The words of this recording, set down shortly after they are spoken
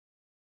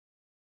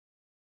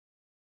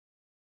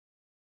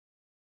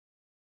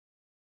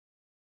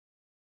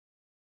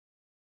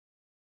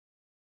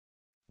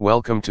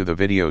Welcome to the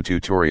video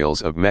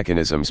tutorials of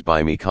mechanisms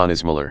by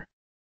Mechanismuller.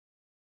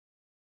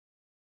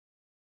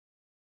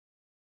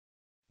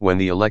 When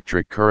the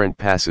electric current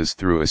passes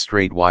through a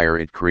straight wire,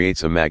 it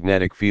creates a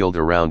magnetic field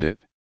around it.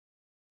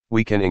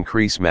 We can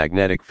increase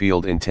magnetic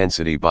field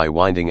intensity by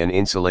winding an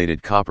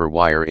insulated copper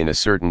wire in a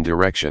certain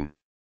direction.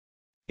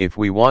 If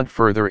we want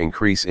further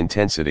increase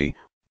intensity,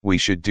 we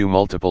should do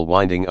multiple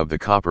winding of the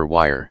copper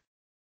wire.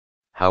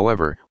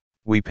 However,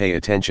 we pay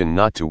attention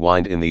not to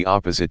wind in the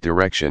opposite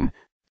direction,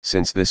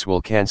 since this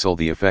will cancel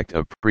the effect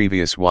of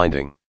previous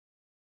winding.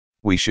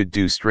 We should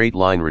do straight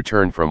line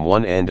return from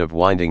one end of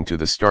winding to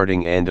the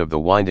starting end of the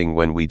winding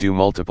when we do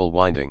multiple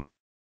winding.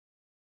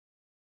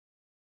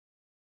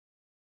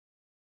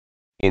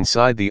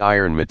 Inside the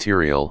iron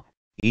material,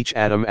 each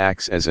atom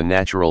acts as a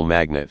natural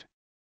magnet.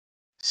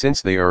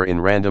 Since they are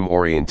in random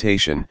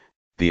orientation,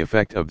 the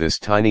effect of this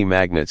tiny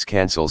magnets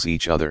cancels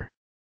each other.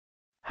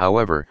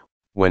 However,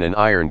 when an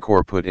iron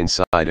core put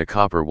inside a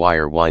copper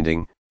wire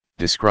winding,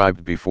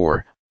 described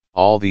before,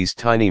 all these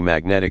tiny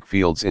magnetic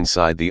fields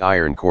inside the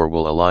iron core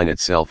will align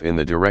itself in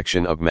the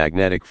direction of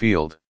magnetic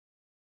field.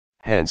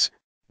 Hence,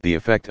 the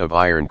effect of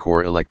iron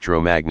core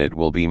electromagnet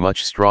will be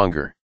much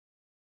stronger.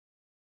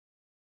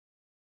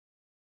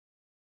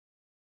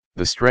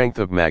 The strength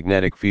of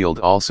magnetic field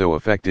also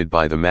affected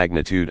by the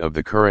magnitude of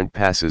the current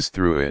passes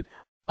through it,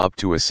 up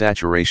to a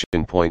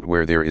saturation point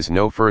where there is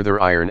no further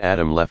iron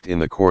atom left in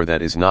the core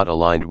that is not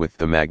aligned with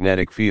the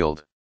magnetic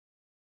field.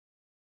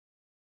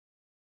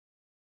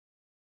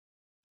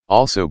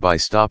 Also, by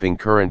stopping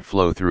current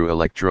flow through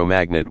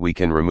electromagnet, we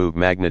can remove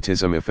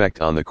magnetism effect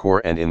on the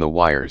core and in the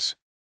wires.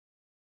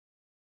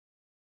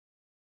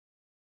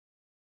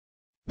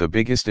 The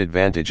biggest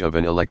advantage of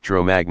an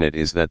electromagnet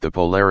is that the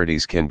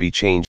polarities can be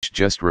changed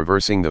just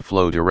reversing the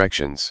flow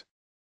directions.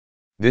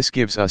 This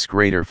gives us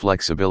greater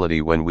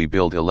flexibility when we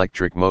build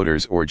electric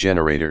motors or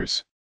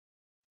generators.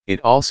 It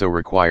also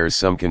requires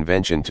some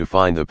convention to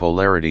find the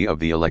polarity of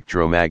the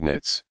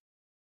electromagnets.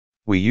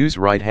 We use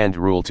right-hand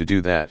rule to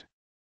do that.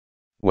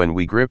 When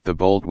we grip the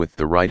bolt with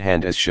the right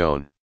hand as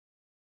shown,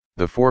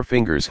 the four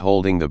fingers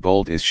holding the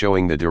bolt is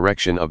showing the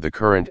direction of the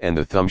current and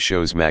the thumb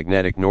shows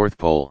magnetic north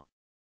pole.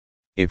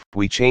 If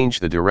we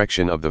change the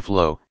direction of the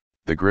flow,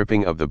 the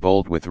gripping of the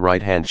bolt with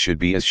right hand should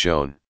be as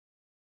shown.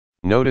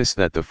 Notice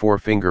that the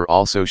forefinger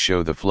also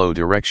show the flow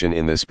direction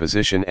in this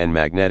position, and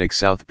magnetic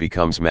south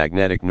becomes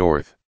magnetic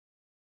north.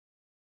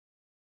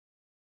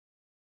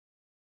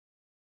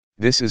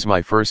 This is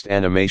my first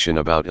animation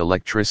about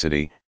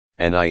electricity,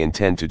 and I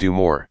intend to do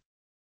more.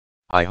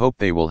 I hope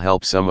they will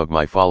help some of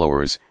my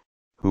followers,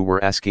 who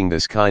were asking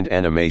this kind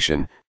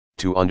animation,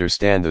 to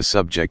understand the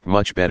subject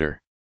much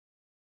better.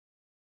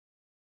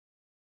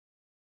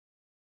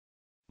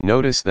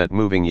 Notice that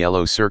moving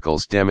yellow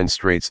circles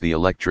demonstrates the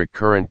electric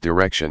current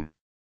direction.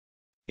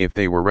 If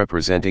they were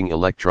representing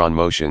electron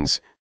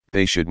motions,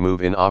 they should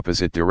move in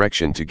opposite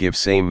direction to give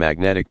same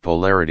magnetic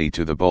polarity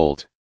to the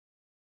bolt.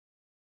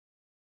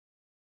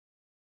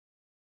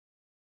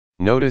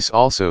 Notice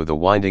also the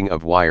winding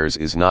of wires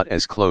is not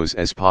as close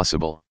as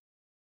possible.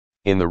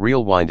 In the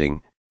real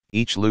winding,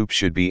 each loop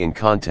should be in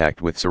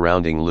contact with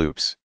surrounding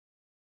loops.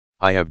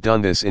 I have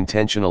done this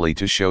intentionally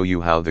to show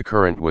you how the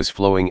current was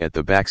flowing at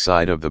the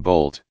backside of the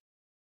bolt.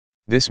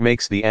 This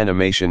makes the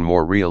animation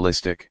more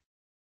realistic.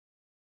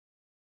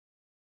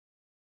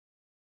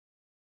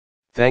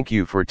 Thank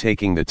you for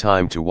taking the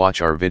time to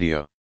watch our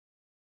video.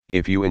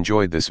 If you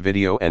enjoyed this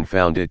video and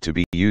found it to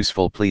be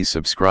useful, please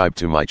subscribe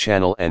to my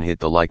channel and hit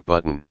the like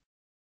button.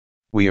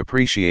 We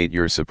appreciate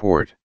your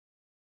support.